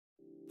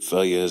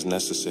Failure is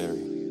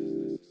necessary.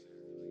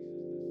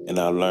 And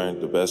I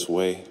learned the best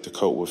way to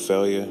cope with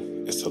failure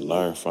is to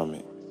learn from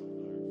it.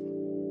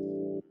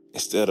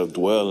 Instead of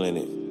dwelling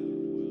in it.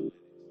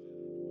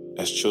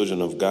 As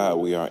children of God,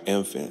 we are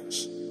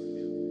infants,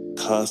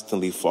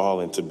 constantly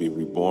falling to be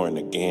reborn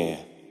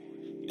again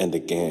and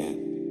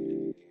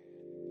again,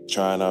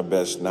 trying our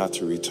best not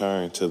to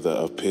return to the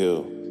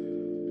appeal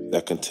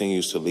that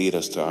continues to lead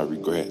us to our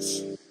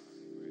regrets.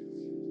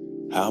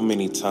 How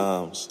many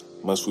times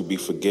must we be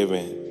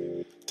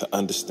forgiven to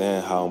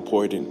understand how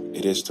important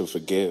it is to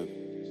forgive?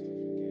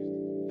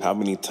 How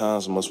many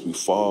times must we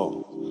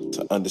fall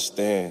to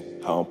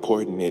understand how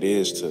important it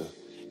is to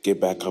get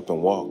back up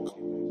and walk?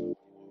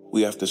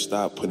 We have to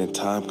stop putting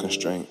time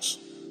constraints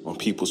on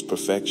people's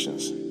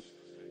perfections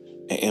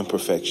and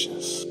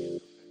imperfections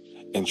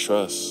and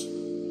trust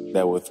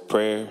that with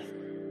prayer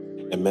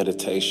and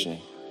meditation,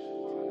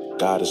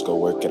 God is going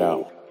to work it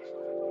out.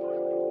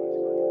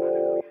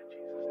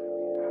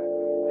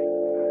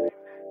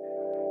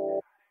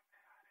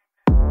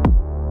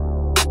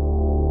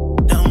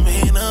 Don't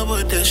mean to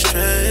put the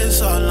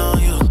stress all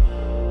on you.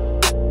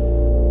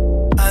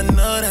 I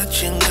know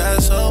that you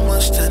got so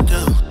much to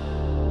do.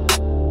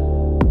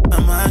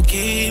 I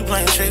keep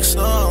playing tricks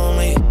on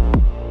me,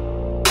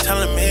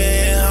 telling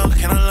me how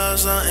can I love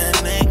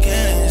something they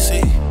can't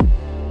see.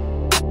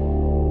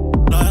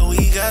 Lord,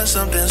 we got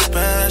something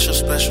special,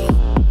 special.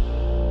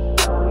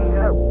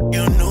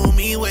 You knew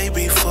me way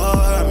before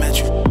I met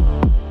you.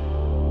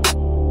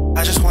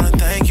 I just wanna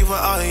thank you for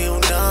all you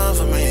done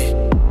for me.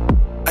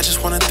 I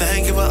just wanna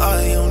thank you for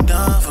all you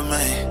done for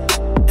me.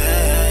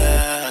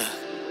 Yeah,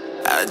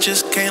 I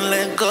just can't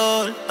let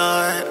go,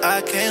 Lord,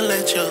 I can't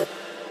let you.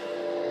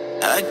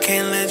 I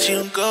can't let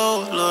you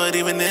go, Lord,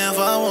 even if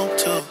I want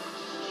to.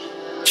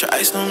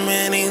 Tried so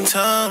many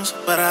times,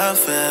 but I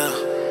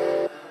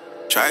failed.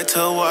 Tried to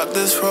walk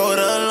this road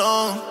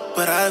alone,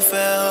 but I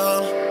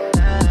failed.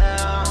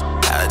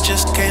 I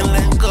just can't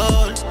let go,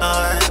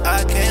 Lord,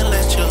 I can't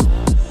let you.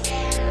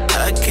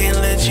 I can't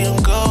let you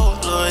go,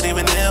 Lord,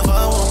 even if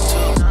I want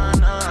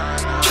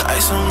to.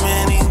 Tried so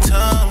many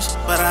times,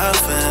 but I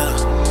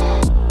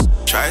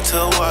failed. Tried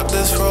to walk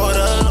this road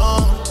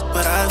alone,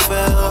 but I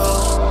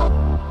failed.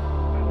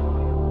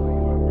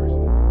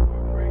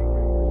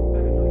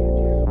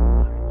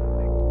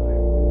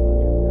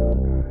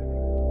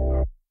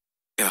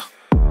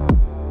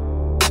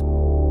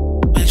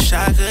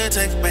 I could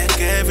take back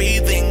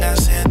everything I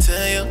said to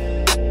you.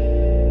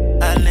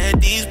 I let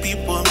these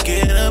people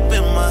get up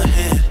in my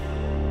head,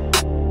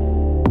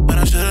 but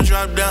I should've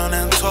dropped down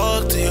and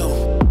talked to you.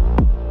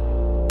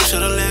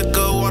 Should've let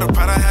go of the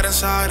pride I had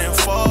inside and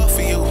fall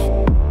for you.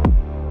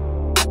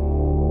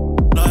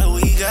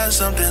 Lord, we got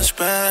something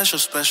special,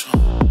 special.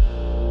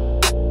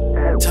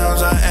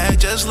 Times I act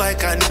just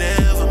like I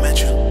never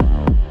met you.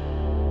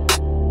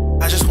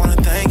 I just wanna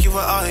thank you for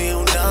all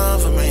you done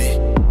for me.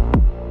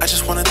 I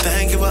just wanna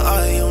thank you for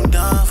all you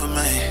done for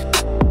me.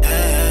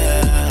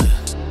 Yeah,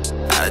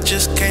 I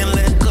just can't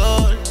let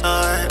go,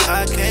 Lord,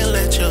 I can't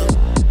let you.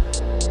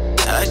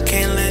 I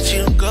can't let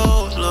you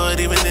go, Lord,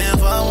 even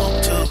if I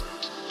want to.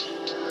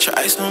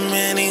 Tried so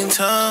many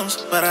times,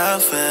 but I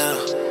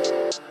failed.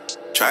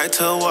 Tried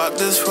to walk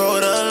this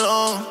road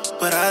alone,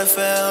 but I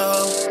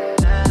failed.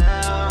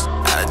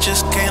 I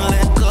just can't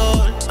let go,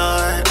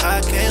 Lord,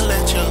 I can't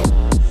let you.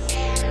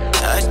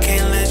 I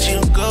can't let you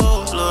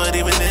go, Lord,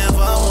 even if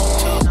I want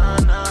to.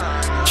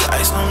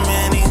 Tried so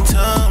many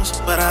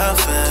times, but I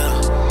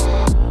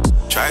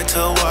failed. Tried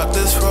to walk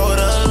this road